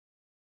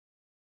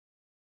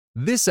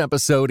This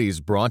episode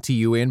is brought to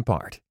you in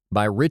part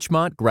by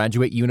Richmont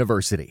Graduate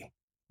University.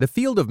 The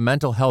field of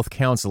mental health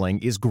counseling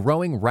is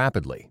growing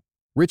rapidly.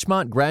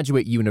 Richmont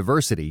Graduate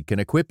University can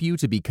equip you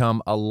to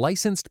become a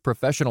licensed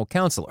professional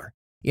counselor,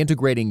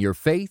 integrating your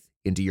faith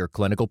into your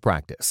clinical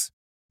practice.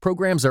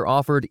 Programs are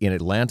offered in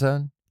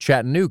Atlanta,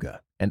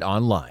 Chattanooga, and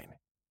online.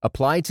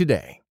 Apply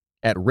today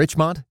at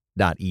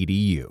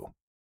richmont.edu.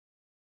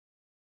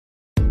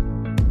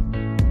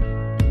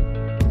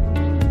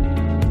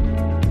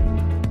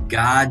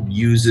 God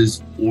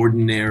uses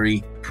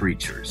ordinary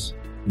preachers,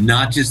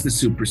 not just the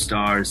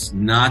superstars,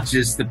 not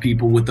just the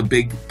people with the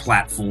big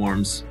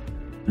platforms,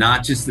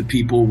 not just the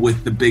people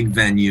with the big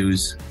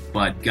venues,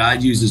 but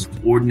God uses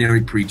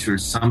ordinary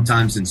preachers,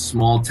 sometimes in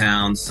small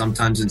towns,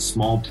 sometimes in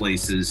small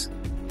places.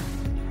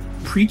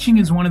 Preaching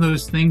is one of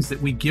those things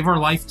that we give our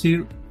life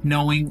to,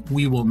 knowing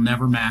we will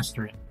never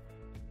master it.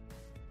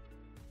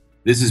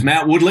 This is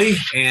Matt Woodley,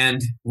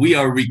 and we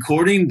are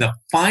recording the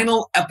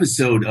final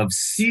episode of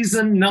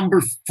season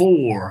number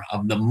 4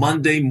 of the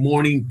Monday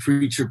Morning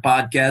Preacher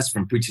podcast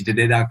from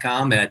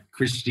PreachingToday.com at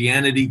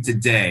Christianity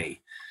Today.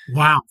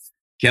 Wow.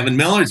 Kevin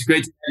Miller, it's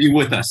great to have you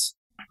with us.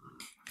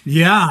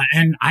 Yeah,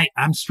 and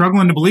I'm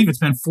struggling to believe it's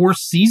been 4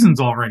 seasons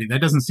already.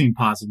 That doesn't seem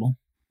possible.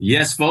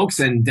 Yes, folks,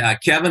 and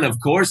Kevin, of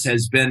course,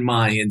 has been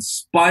my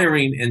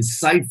inspiring,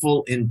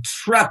 insightful,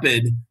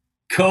 intrepid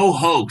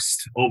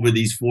co-host over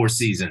these 4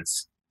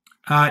 seasons.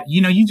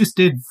 You just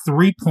did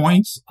 3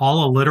 points,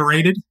 all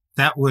alliterated.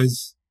 That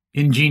was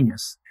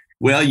ingenious.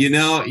 Well,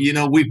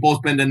 we've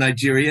both been to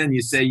Nigeria, and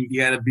you say you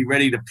got to be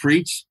ready to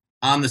preach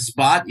on the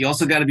spot. You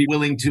also got to be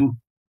willing to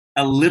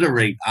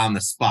alliterate on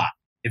the spot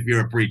if you're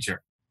a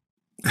preacher.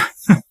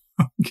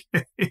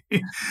 Okay.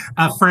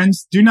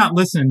 Friends, do not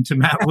listen to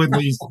Matt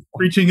Woodley's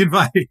preaching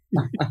advice.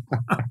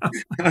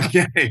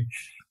 Okay.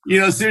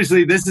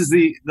 Seriously, this is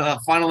the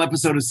final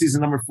episode of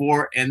season number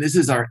 4, and this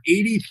is our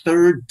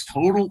 83rd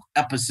total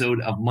episode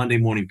of Monday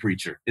Morning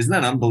Preacher. Isn't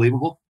that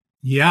unbelievable?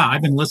 Yeah,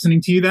 I've been listening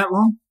to you that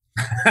long.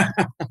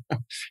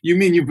 You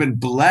mean you've been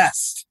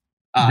blessed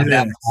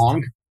that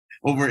long?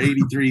 Over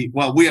 83.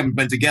 Well, we haven't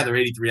been together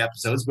 83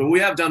 episodes, but we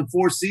have done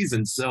 4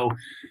 seasons. So,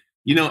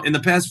 in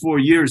the past 4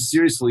 years,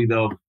 seriously,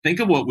 though,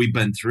 think of what we've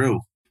been through.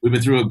 We've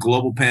been through a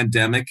global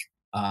pandemic,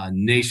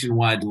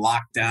 nationwide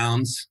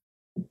lockdowns,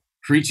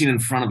 preaching in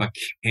front of a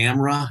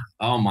camera.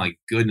 Oh my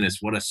goodness,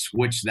 what a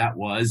switch that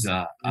was.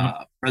 A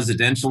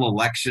presidential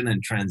election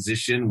and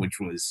transition, which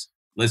was,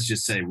 let's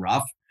just say,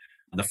 rough.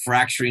 The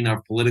fracturing of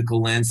our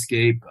political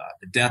landscape,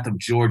 the death of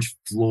George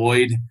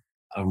Floyd,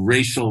 a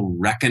racial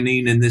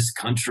reckoning in this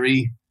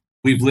country.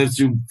 We've lived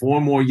through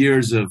 4 more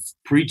years of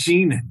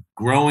preaching and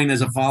growing as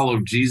a follower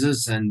of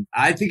Jesus. And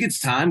I think it's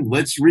time,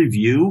 let's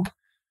review.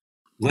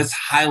 Let's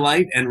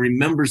highlight and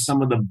remember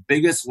some of the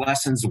biggest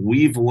lessons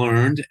we've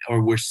learned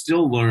or we're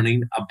still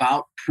learning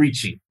about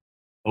preaching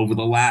over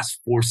the last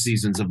 4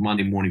 seasons of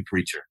Monday Morning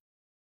Preacher.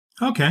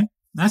 Okay,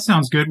 that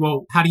sounds good.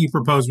 Well, how do you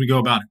propose we go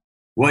about it?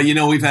 Well,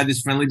 we've had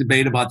this friendly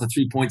debate about the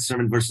 3-point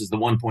sermon versus the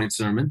 1-point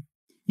sermon.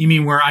 You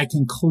mean where I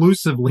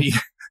conclusively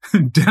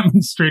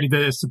demonstrated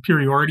the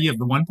superiority of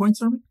the 1-point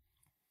sermon?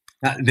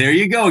 There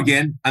you go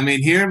again. I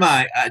mean, here am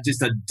I,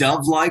 just a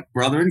dove-like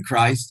brother in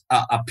Christ,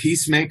 a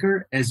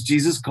peacemaker, as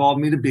Jesus called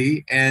me to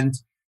be, and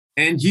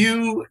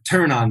you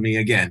turn on me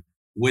again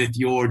with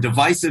your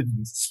divisive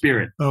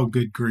spirit. Oh,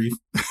 good grief.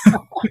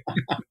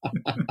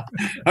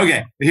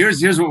 Okay,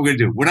 here's what we're going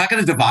to do. We're not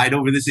going to divide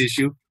over this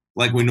issue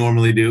like we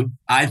normally do.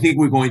 I think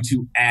we're going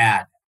to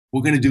add.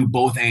 We're going to do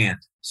both and.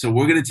 So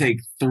we're going to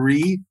take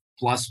 3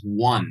 plus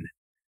 1,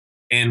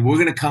 and we're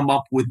going to come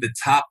up with the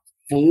top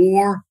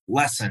 4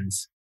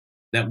 lessons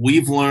that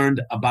we've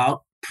learned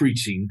about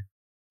preaching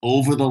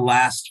over the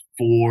last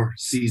 4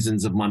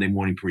 seasons of Monday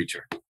Morning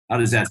Preacher. How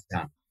does that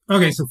sound?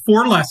 Okay, so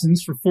 4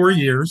 lessons for 4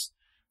 years.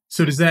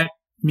 So does that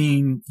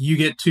mean you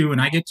get 2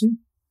 and I get 2?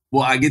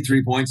 Well, I get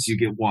 3 points, you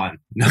get 1.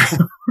 No.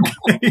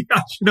 Okay,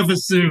 I should have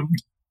assumed.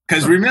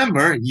 Because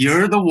remember,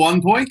 you're the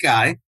 1-point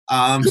guy.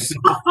 So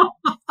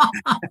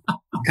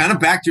kind of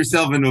backed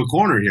yourself into a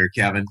corner here,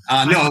 Kevin.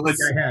 No, let's.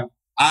 I have.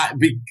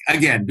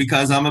 Again,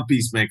 because I'm a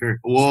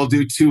peacemaker, we'll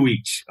do 2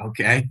 each,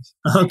 okay?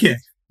 Okay,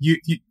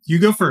 you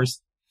go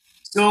first.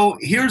 So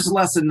here's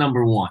lesson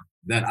number 1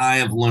 that I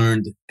have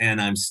learned,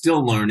 and I'm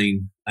still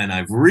learning, and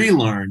I've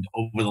relearned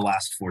over the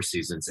last 4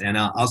 seasons. And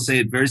I'll say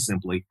it very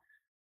simply.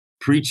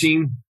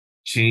 Preaching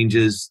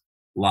changes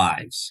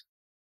lives.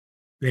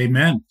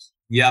 Amen.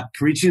 Yeah,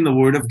 preaching the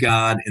word of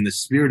God in the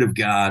spirit of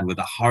God with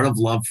a heart of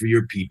love for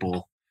your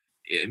people.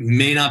 It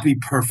may not be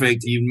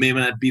perfect. You may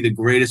not be the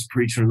greatest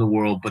preacher in the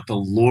world, but the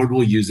Lord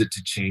will use it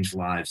to change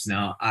lives.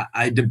 Now,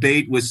 I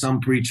debate with some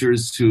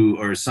preachers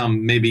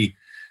maybe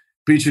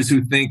preachers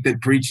who think that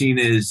preaching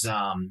is,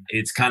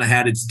 it's kind of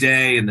had its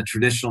day and the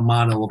traditional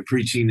model of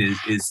preaching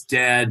is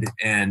dead.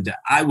 And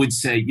I would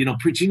say,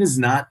 preaching it's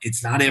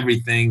not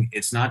everything.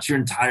 It's not your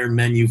entire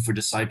menu for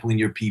discipling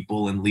your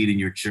people and leading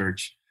your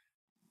church,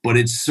 but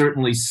it's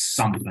certainly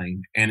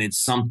something, and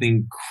it's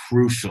something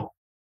crucial.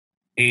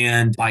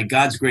 And by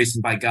God's grace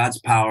and by God's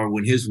power,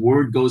 when his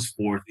word goes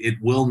forth, it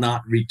will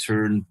not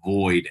return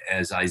void,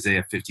 as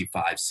Isaiah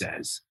 55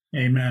 says.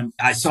 Amen.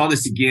 I saw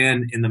this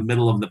again in the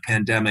middle of the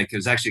pandemic. It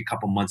was actually a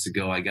couple months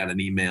ago. I got an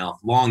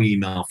long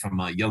email from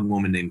a young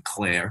woman named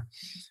Claire,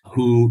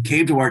 who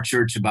came to our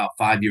church about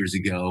 5 years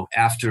ago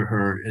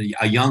after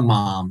a young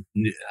mom,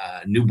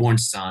 newborn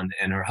son,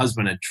 and her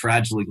husband had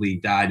tragically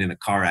died in a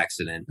car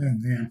accident.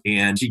 Yeah.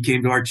 And she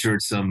came to our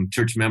church. Some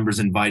church members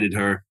invited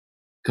her.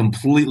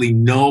 Completely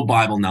no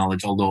Bible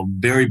knowledge, although a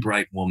very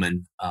bright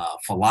woman,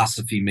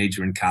 philosophy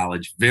major in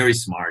college, very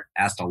smart,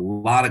 asked a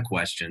lot of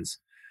questions.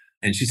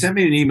 And she sent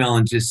me an email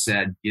and just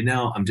said,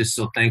 I'm just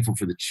so thankful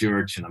for the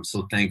church, and I'm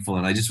so thankful.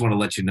 And I just want to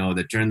let you know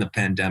that during the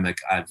pandemic,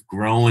 I've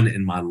grown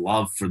in my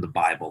love for the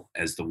Bible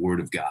as the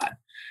Word of God.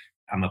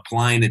 I'm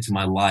applying it to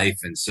my life.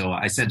 And so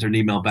I sent her an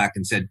email back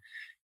and said,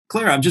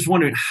 Claire, I'm just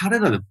wondering, how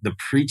did the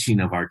preaching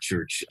of our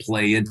church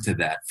play into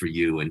that for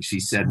you? And she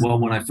said, well,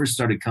 when I first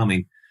started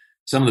coming,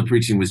 some of the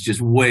preaching was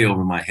just way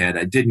over my head.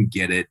 I didn't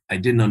get it. I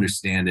didn't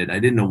understand it. I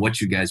didn't know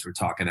what you guys were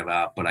talking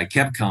about, but I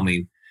kept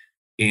coming.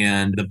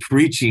 And the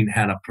preaching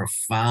had a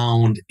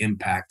profound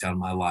impact on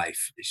my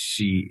life.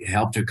 She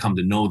helped her come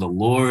to know the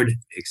Lord,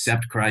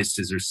 accept Christ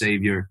as her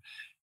Savior,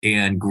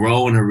 and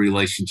grow in her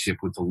relationship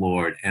with the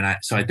Lord. And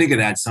so I think of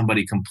that,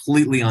 somebody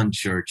completely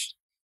unchurched.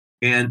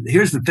 And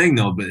here's the thing,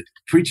 though, but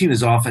preaching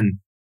is often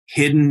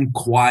hidden,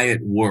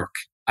 quiet work.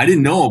 I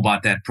didn't know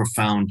about that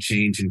profound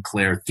change in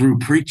Claire through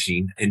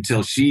preaching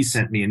until she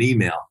sent me an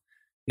email.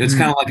 It's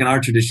kind of like in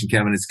our tradition,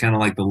 Kevin, it's kind of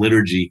like the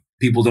liturgy.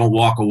 People don't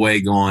walk away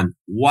going,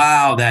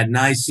 wow, that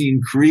Nicene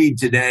Creed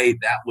today,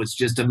 that was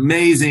just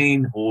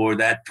amazing. Or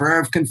that prayer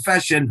of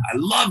confession, I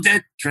loved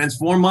it,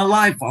 transformed my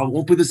life. I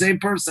won't be the same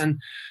person.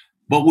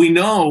 But we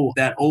know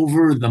that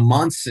over the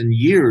months and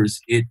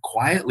years, it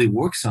quietly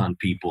works on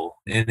people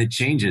and it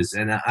changes.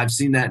 And I've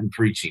seen that in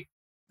preaching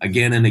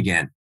again and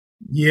again.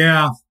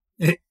 Yeah,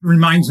 it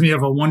reminds me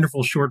of a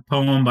wonderful short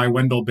poem by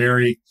Wendell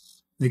Berry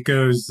that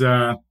goes,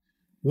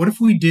 what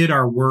if we did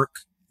our work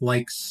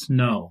like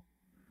snow?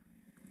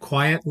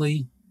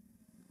 Quietly,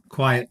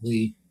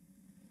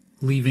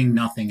 leaving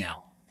nothing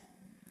out.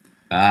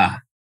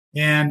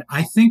 And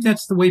I think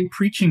that's the way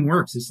preaching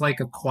works. It's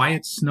like a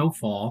quiet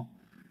snowfall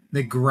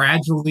that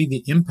gradually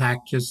the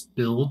impact just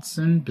builds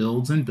and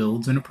builds and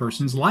builds in a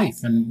person's life.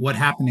 And what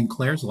happened in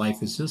Claire's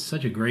life is just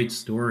such a great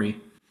story.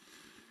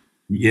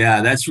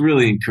 Yeah, that's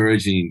really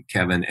encouraging,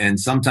 Kevin. And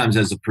sometimes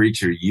as a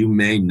preacher, you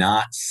may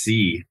not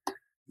see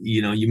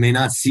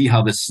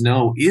how the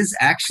snow is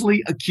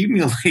actually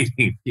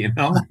accumulating,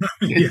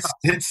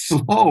 It's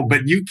slow,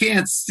 but you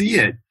can't see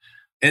it.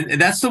 And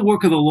that's the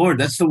work of the Lord.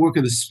 That's the work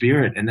of the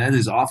Spirit. And that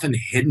is often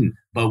hidden.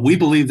 But we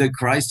believe that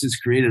Christ has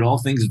created all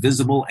things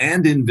visible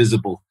and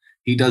invisible.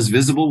 He does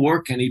visible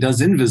work and he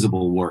does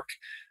invisible work.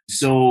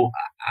 So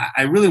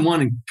I really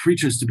want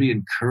preachers to be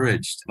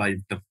encouraged by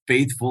the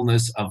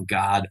faithfulness of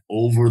God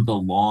over the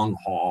long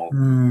haul.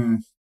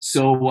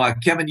 So,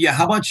 Kevin,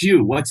 how about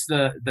you? What's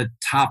the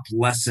top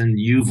lesson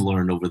you've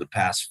learned over the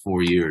past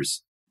 4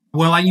 years?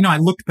 Well, I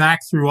looked back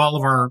through all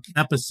of our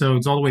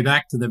episodes all the way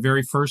back to the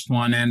very first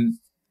one, and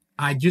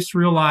I just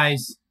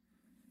realized,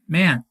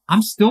 man,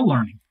 I'm still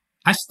learning.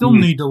 I still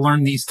need to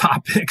learn these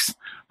topics.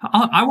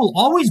 I will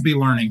always be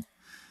learning.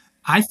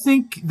 I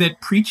think that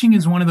preaching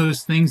is one of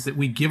those things that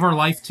we give our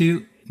life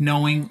to,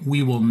 knowing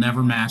we will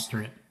never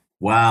master it.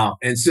 Wow.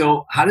 And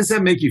so how does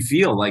that make you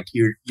feel? Like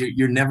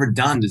you're never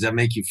done? Does that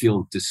make you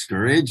feel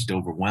discouraged,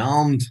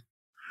 overwhelmed?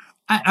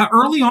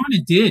 Early on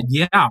it did,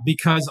 yeah,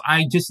 because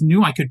I just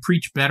knew I could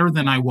preach better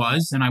than I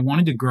was, and I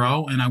wanted to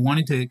grow, and I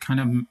wanted to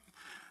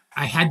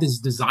I had this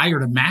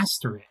desire to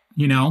master it,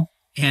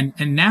 and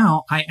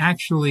now I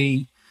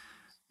actually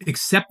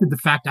accepted the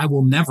fact I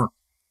will never.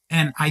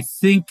 And I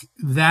think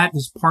that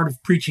is part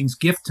of preaching's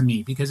gift to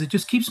me, because it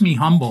just keeps me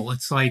humble.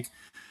 It's like,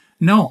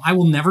 no, I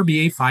will never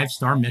be a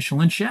 5-star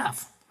Michelin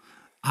chef.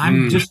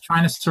 I'm just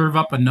trying to serve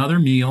up another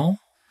meal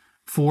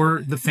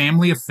for the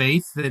family of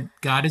faith that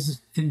God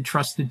has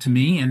entrusted to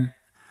me. And,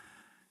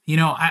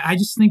 I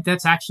just think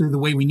that's actually the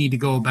way we need to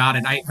go about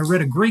it. I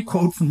read a great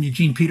quote from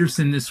Eugene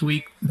Peterson this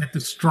week, that the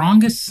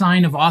strongest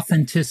sign of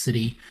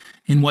authenticity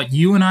in what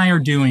you and I are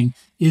doing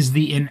is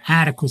the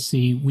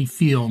inadequacy we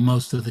feel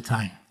most of the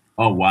time.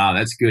 Oh, wow.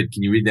 That's good.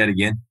 Can you read that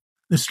again?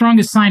 The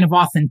strongest sign of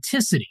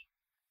authenticity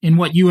in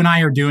what you and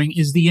I are doing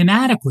is the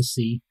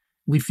inadequacy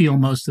we feel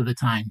most of the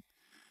time.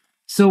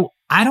 So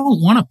I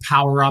don't want to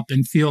power up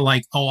and feel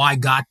like, oh, I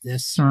got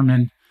this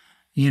sermon,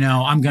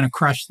 I'm going to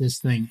crush this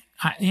thing.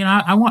 I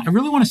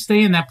really want to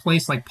stay in that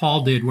place like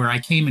Paul did, where I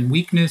came in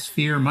weakness,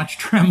 fear, much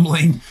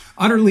trembling,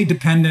 utterly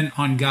dependent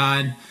on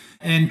God,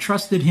 and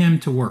trusted him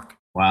to work.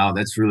 Wow,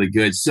 that's really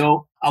good.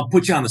 So I'll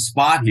put you on the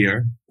spot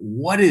here.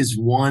 What is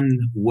one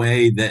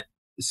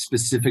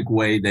specific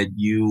way that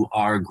you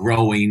are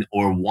growing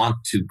or want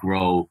to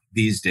grow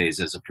these days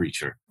as a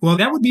preacher? Well,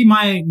 that would be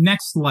my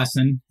next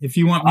lesson. If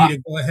you want me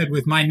to go ahead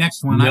with my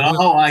next one.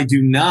 No, I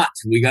do not.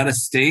 We got to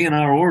stay in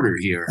our order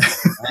here.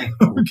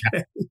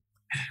 Okay.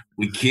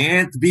 We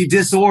can't be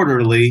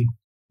disorderly.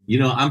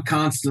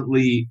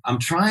 I'm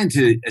trying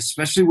to,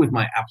 especially with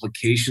my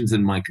applications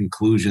and my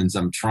conclusions,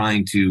 I'm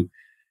trying to,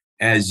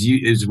 as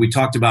we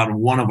talked about in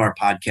one of our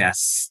podcasts,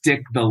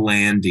 stick the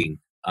landing,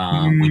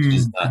 which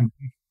is the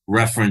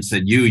reference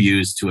that you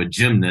use to a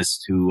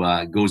gymnast who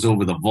goes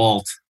over the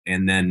vault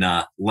and then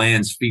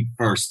lands feet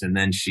first, and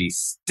then she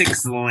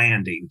sticks the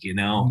landing,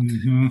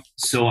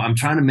 So I'm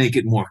trying to make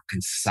it more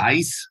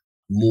concise,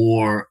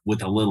 more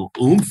with a little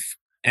oomph,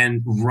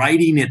 and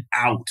writing it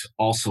out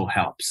also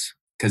helps.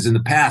 Because in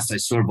the past, I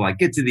sort of like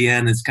get to the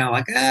end, it's kind of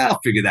like, I'll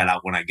figure that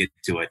out when I get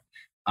to it.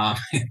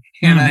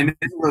 And I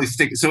didn't really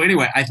stick. So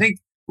anyway, I think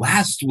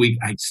last week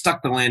I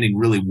stuck the landing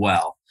really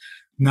well.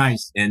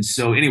 Nice. And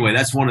so anyway,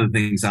 that's one of the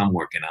things I'm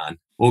working on.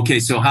 Okay,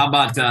 so how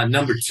about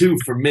number 2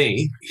 for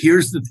me?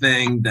 Here's the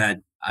thing that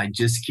I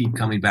just keep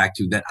coming back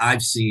to that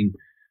I've seen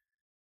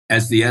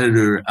as the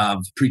editor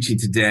of Preaching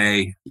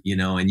Today,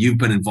 and you've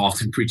been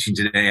involved in Preaching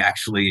Today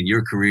actually in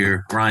your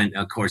career. Brian,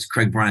 of course,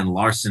 Craig Brian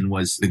Larson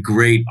was the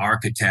great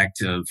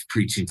architect of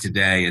Preaching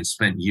Today and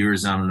spent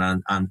years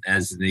on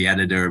as the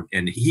editor.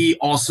 And he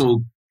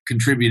also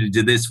contributed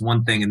to this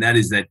one thing, and that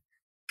is that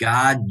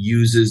God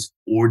uses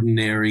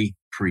ordinary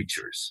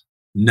preachers,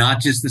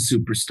 not just the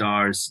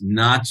superstars,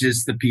 not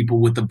just the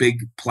people with the big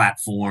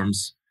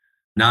platforms,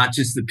 not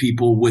just the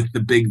people with the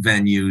big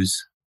venues,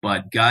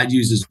 but God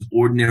uses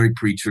ordinary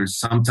preachers,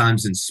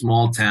 sometimes in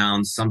small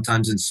towns,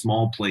 sometimes in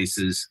small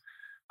places.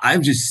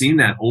 I've just seen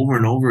that over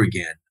and over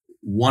again.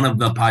 One of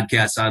the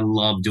podcasts I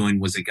love doing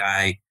was a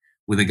guy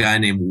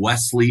named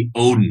Wesley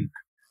Oden,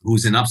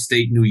 who's in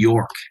upstate New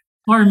York.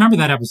 Oh, I remember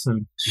that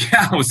episode.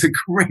 Yeah, it was a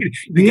great.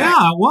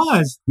 It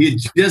was. He had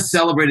just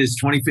celebrated his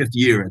 25th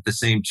year at the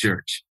same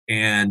church,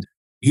 and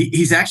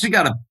he's actually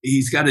got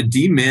a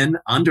D-min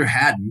under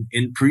Haddon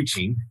in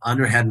preaching,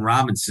 under Haddon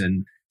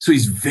Robinson. So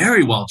he's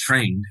very well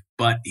trained,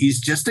 but he's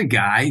just a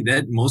guy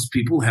that most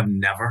people have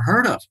never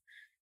heard of.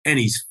 And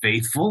he's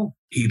faithful.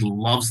 He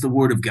loves the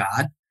Word of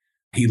God.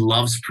 He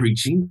loves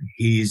preaching.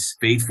 He's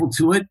faithful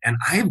to it. And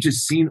I have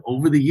just seen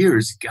over the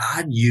years,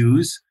 God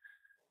use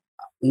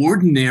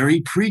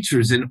ordinary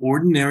preachers in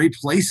ordinary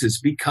places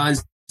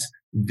because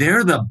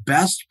they're the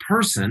best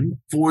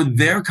person for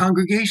their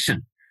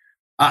congregation.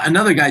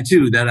 Another guy,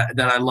 too, that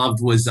I loved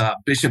was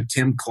Bishop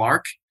Tim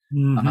Clark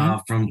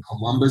from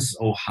Columbus,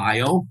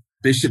 Ohio.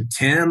 Bishop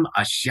Tim,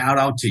 a shout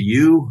out to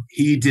you.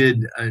 He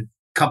did a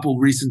couple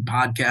recent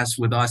podcasts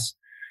with us.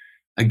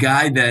 A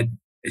guy that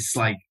it's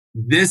like,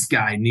 this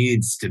guy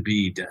needs to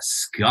be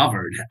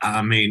discovered.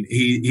 I mean,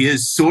 he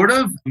is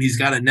he's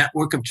got a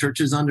network of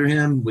churches under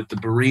him with the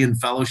Berean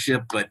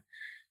Fellowship, but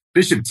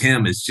Bishop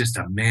Tim is just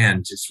a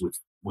man just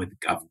with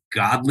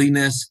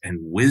godliness and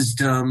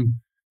wisdom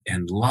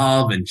and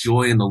love and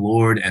joy in the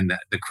Lord and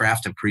the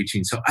craft of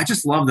preaching. So I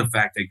just love the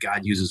fact that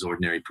God uses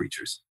ordinary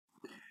preachers.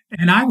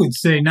 And I would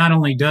say not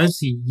only does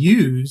he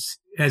use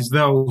as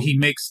though he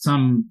makes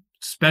some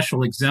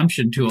special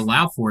exemption to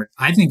allow for it,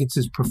 I think it's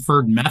his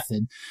preferred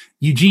method.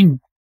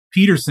 Eugene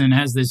Peterson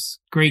has this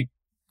great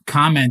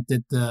comment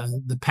that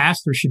the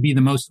pastor should be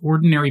the most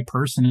ordinary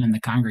person in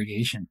the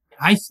congregation.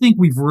 I think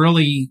we've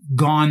really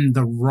gone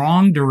the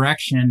wrong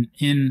direction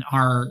in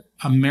our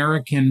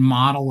American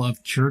model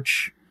of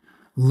church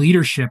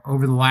leadership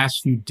over the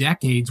last few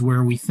decades,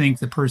 where we think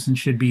the person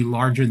should be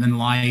larger than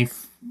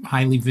life,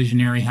 highly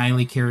visionary,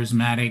 highly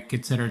charismatic,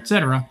 et cetera, et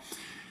cetera.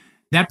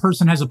 That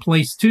person has a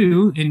place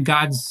too in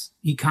God's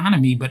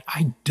economy, but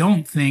I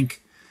don't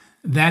think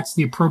that's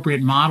the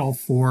appropriate model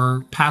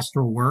for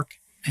pastoral work.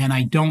 And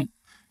I don't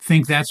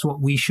think that's what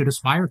we should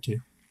aspire to.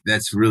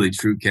 That's really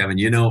true, Kevin.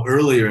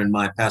 Earlier in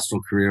my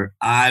pastoral career,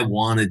 I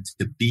wanted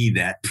to be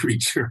that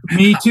preacher.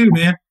 Me too,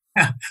 man.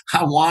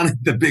 I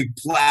wanted the big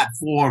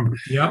platform.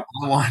 Yep.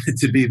 I wanted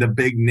to be the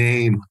big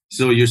name.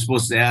 So you're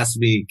supposed to ask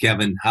me,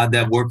 Kevin, how'd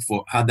that work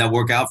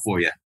out for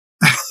you?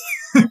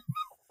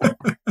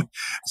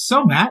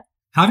 So, Matt,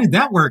 how did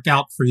that work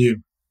out for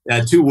you?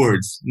 2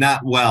 words,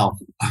 not well.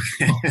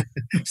 Okay.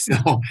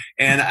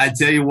 And I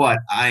tell you what,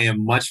 I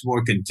am much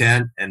more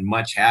content and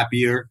much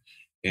happier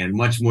and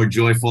much more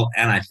joyful.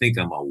 And I think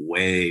I'm a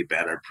way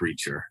better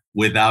preacher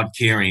without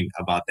caring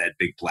about that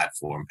big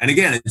platform. And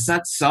again, it's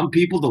not some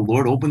people, the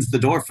Lord opens the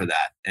door for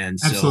that. And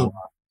so,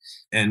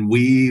 and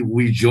we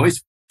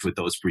rejoice with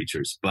those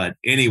preachers. But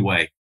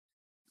anyway,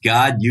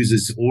 God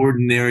uses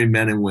ordinary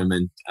men and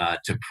women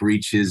to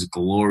preach his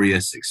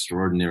glorious,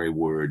 extraordinary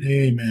word.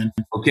 Amen.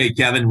 Okay,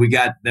 Kevin,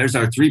 there's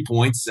our 3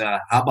 points. How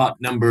about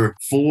number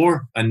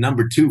 4 and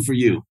number 2 for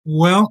you?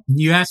 Well,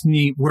 you asked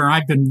me where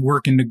I've been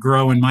working to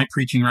grow in my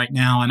preaching right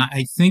now. And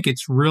I think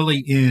it's really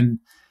in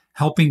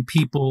helping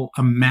people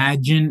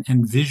imagine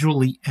and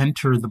visually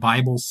enter the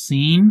Bible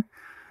scene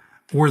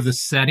or the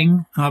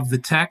setting of the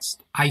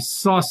text. I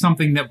saw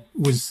something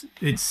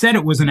it said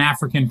it was an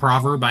African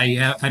proverb.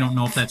 I don't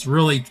know if that's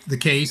really the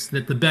case,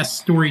 that the best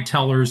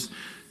storytellers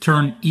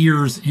turn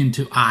ears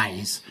into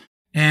eyes.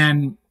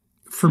 And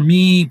for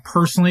me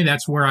personally,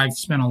 that's where I've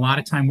spent a lot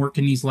of time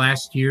working these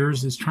last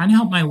years, is trying to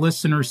help my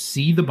listeners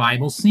see the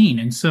Bible scene.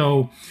 And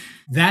so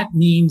that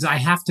means I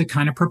have to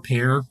kind of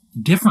prepare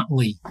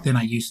differently than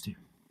I used to.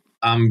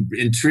 I'm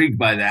intrigued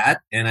by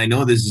that. And I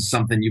know this is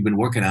something you've been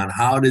working on.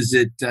 How does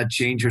it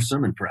change your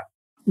sermon prep?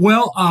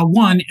 Well,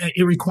 one,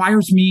 it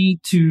requires me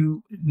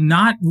to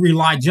not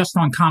rely just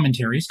on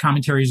commentaries.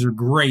 Commentaries are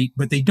great,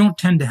 but they don't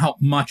tend to help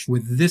much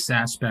with this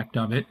aspect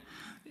of it.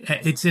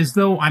 It's as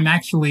though I'm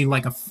actually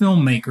like a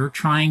filmmaker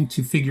trying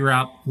to figure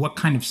out what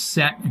kind of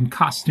set and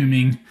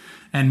costuming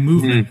and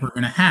movement we're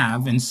going to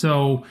have. And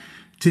so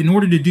in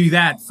order to do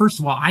that, first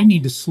of all, I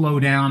need to slow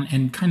down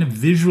and kind of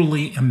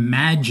visually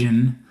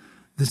imagine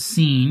the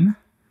scene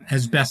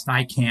as best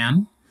I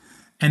can.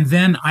 And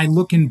then I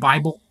look in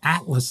Bible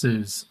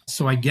atlases,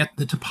 so I get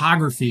the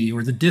topography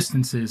or the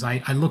distances.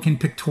 I look in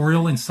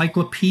pictorial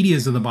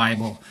encyclopedias of the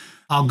Bible.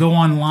 I'll go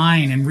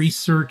online and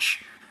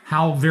research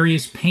how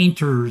various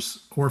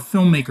painters or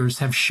filmmakers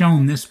have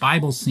shown this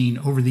Bible scene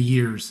over the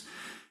years.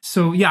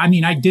 So, yeah, I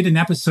mean, I did an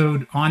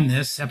episode on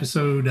this,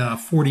 episode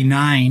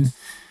 49.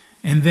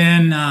 And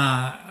then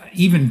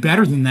even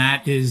better than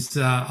that is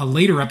a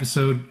later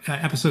episode,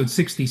 episode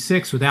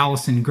 66 with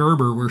Allison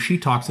Gerber, where she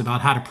talks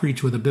about how to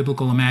preach with a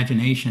biblical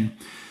imagination.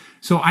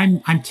 So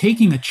I'm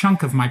taking a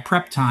chunk of my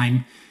prep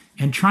time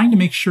and trying to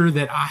make sure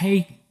that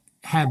I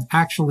have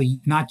actually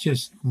not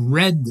just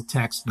read the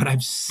text, but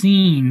I've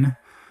seen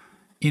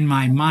in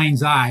my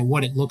mind's eye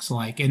what it looks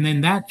like. And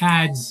then that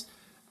adds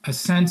a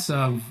sense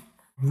of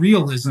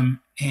realism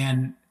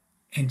and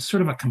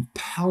sort of a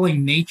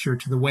compelling nature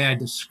to the way I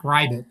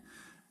describe it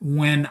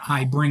when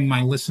I bring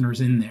my listeners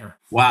in there.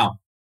 Wow.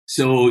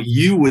 So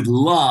you would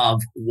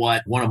love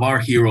what one of our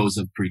heroes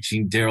of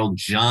preaching, Daryl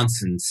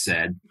Johnson,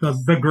 said.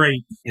 The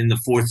great. In the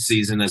 4th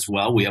season as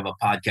well. We have a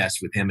podcast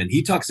with him, and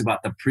he talks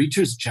about the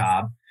preacher's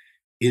job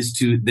is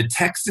the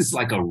text is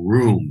like a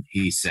room,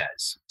 he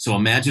says. So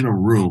imagine a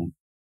room.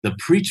 The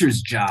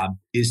preacher's job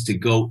is to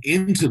go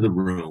into the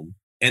room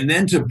and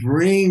then to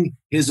bring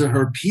his or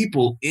her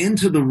people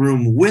into the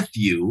room with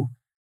you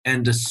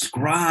and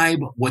describe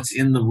what's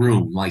in the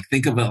room. Like,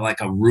 think of it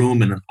like a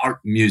room in an art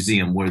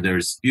museum where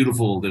there's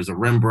a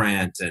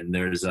Rembrandt and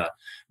there's a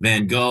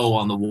Van Gogh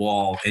on the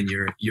wall, and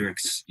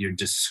you're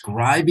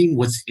describing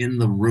what's in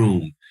the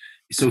room.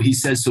 So he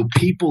says, so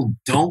people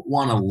don't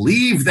want to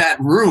leave that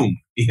room,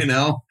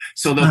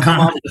 so they'll come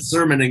out of the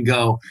sermon and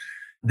go,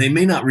 they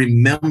may not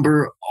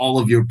remember all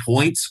of your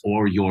points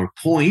or your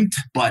point,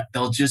 but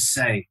they'll just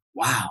say,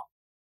 wow,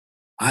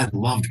 I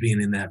loved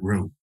being in that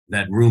room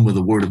of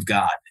the Word of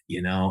God,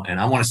 and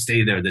I want to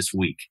stay there this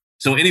week.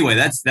 So anyway,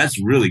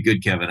 that's really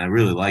good, Kevin. I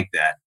really like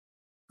that.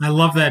 I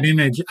love that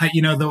image.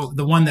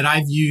 The one that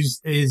I've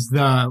used is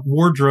the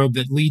wardrobe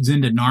that leads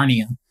into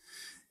Narnia.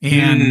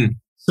 And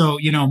so,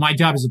 my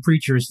job as a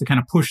preacher is to kind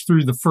of push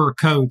through the fur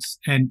coats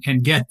and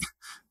get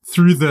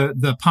through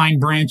the pine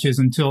branches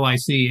until I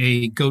see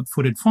a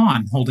goat-footed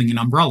fawn holding an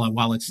umbrella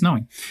while it's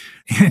snowing.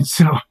 And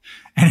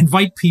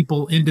invite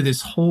people into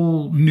this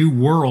whole new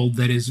world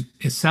that is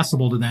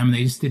accessible to them.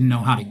 They just didn't know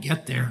how to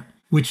get there,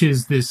 which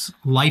is this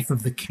life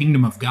of the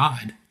kingdom of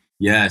God.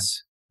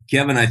 Yes.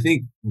 Kevin, I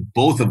think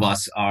both of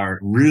us are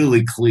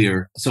really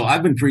clear. So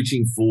I've been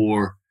preaching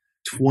for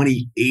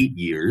 28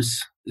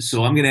 years.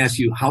 So I'm going to ask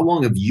you, how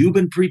long have you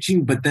been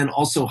preaching? But then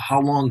also,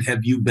 how long have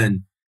you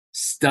been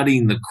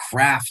studying the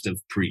craft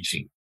of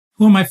preaching?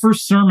 Well, my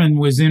first sermon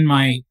was in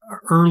my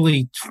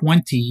early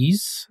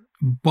 20s,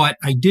 but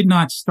I did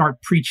not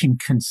start preaching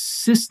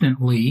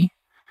consistently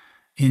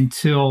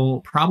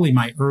until probably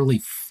my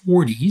early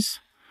 40s.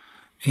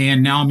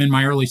 And now I'm in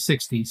my early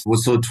 60s. Well,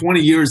 so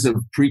 20 years of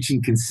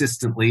preaching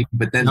consistently,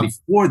 but then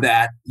before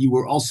that, you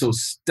were also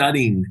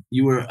studying.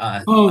 You were...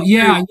 I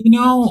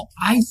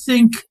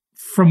think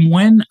from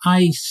when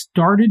I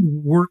started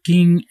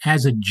working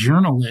as a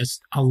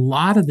journalist, a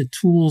lot of the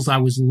tools I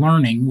was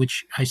learning,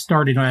 which I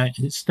started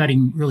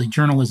studying really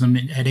journalism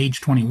at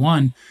age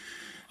 21,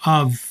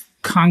 of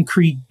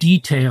concrete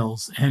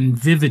details and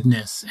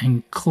vividness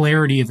and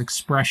clarity of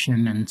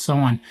expression and so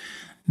on.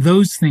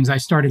 Those things I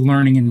started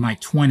learning in my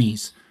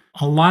 20s.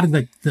 A lot of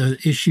the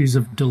issues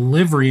of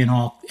delivery and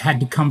all had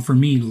to come for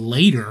me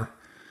later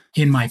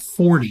in my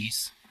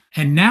 40s.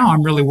 And now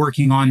I'm really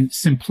working on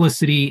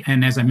simplicity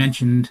and, as I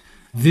mentioned,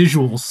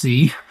 visual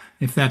C,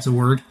 if that's a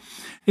word.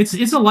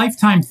 It's a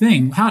lifetime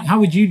thing. How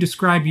would you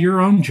describe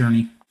your own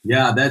journey?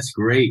 Yeah, that's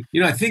great.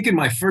 I think in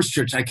my first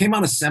church, I came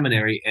out of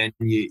seminary, and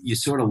you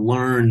sort of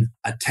learn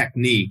a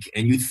technique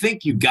and you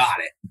think you got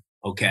it.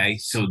 Okay,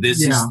 so this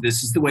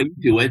is the way you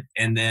do it.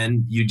 And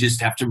then you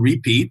just have to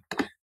repeat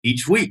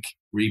each week.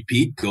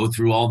 Go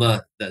through all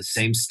the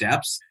same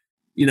steps.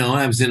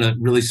 I was in a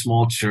really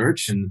small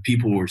church and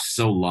people were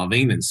so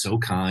loving and so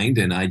kind.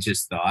 And I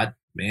just thought,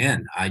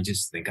 man, I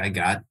just think I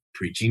got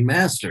preaching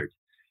mastered.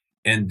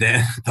 And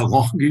then the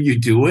longer you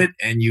do it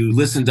and you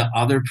listen to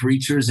other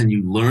preachers and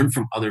you learn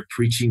from other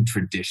preaching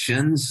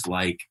traditions,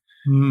 like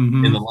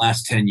in the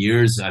last 10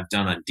 years, I've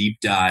done a deep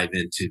dive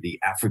into the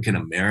African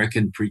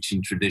American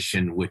preaching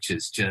tradition, which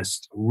has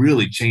just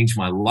really changed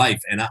my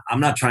life. And I'm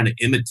not trying to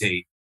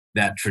imitate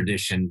that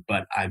tradition,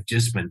 but I've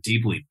just been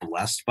deeply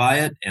blessed by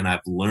it and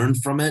I've learned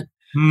from it.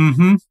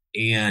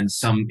 and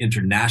some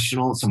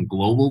international, some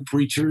global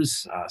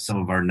preachers, some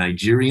of our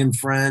Nigerian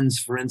friends,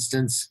 for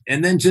instance,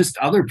 and then just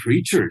other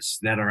preachers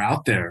that are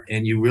out there.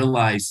 And you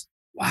realize,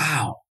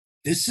 wow,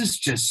 this is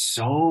just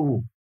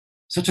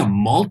such a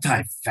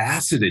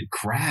multifaceted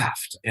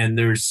craft, and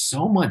there's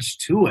so much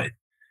to it.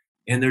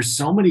 And there's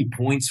so many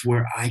points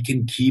where I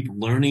can keep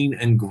learning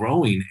and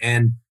growing.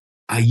 And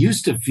I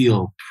used to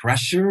feel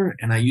pressure,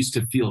 and I used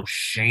to feel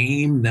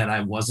shame that I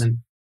wasn't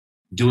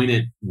doing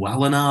it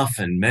well enough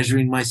and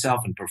measuring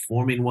myself and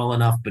performing well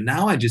enough. But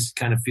now I just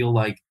kind of feel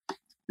like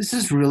this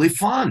is really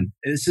fun.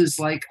 This is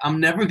like,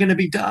 I'm never going to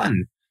be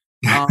done.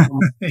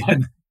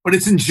 But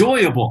it's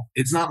enjoyable.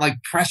 It's not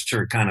like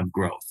pressure kind of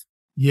growth.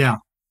 Yeah.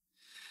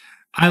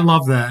 I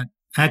love that.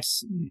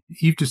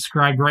 You've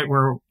described right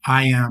where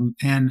I am.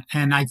 And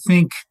I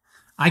think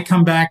I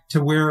come back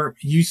to where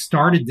you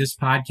started this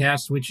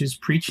podcast, which is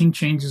preaching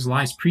changes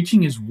lives.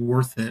 Preaching is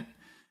worth it.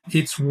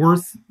 It's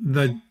worth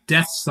the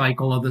death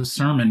cycle of the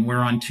sermon, where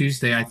on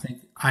Tuesday, I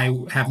think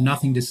I have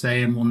nothing to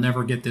say and we'll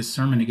never get this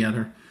sermon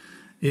together.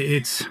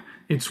 It's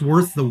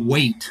worth the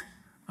weight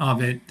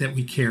of it that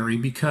we carry,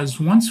 because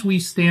once we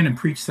stand and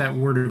preach that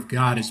word of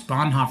God, as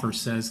Bonhoeffer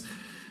says,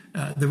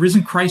 the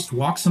risen Christ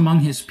walks among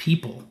his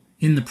people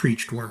in the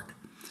preached word.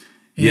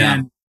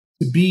 And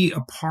to be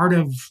a part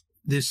of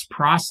this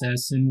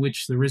process in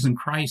which the risen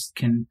Christ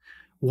can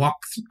walk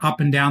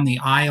up and down the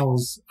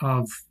aisles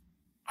of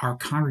our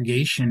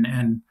congregation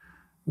and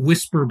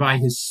whisper by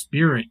his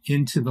Spirit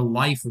into the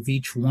life of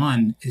each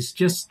one is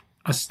just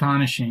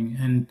astonishing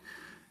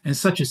and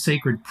such a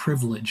sacred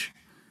privilege.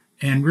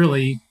 And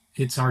really,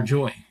 it's our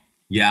joy.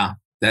 Yeah,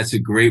 that's a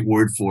great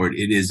word for it.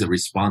 It is a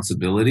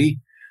responsibility.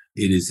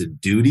 It is a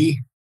duty.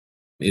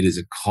 It is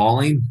a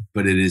calling,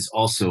 but it is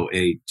also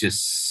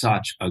just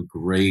such a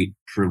great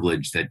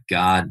privilege that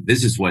God,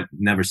 this is what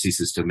never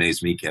ceases to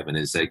amaze me, Kevin,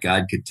 is that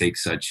God could take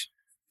such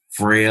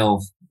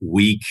frail,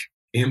 weak,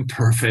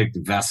 imperfect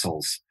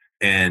vessels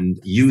and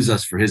use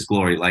us for his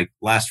glory. Like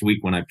last week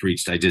when I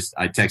preached, I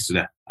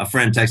texted a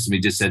friend texted me,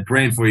 just said,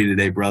 praying for you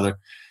today, brother.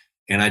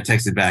 And I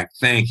texted back,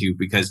 thank you,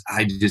 because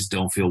I just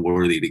don't feel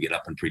worthy to get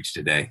up and preach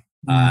today.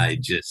 I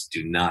just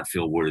do not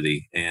feel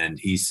worthy. And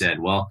he said,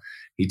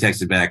 he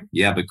texted back,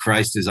 yeah, but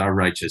Christ is our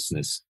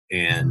righteousness.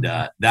 And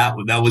that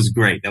was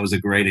great. That was a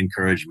great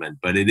encouragement,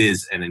 but it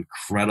is an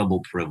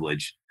incredible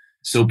privilege.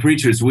 So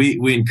preachers,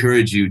 we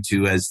encourage you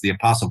to, as the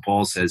Apostle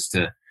Paul says,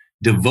 to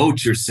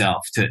devote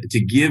yourself,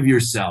 to give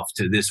yourself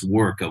to this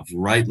work of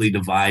rightly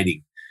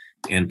dividing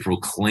and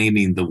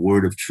proclaiming the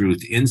word of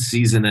truth in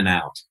season and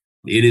out.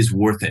 It is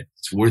worth it.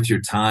 It's worth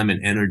your time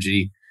and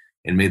energy,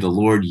 and may the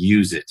Lord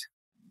use it.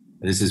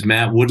 This is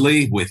Matt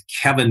Woodley with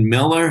Kevin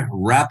Miller,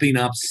 wrapping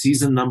up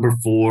season number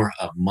 4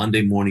 of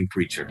Monday Morning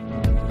Preacher.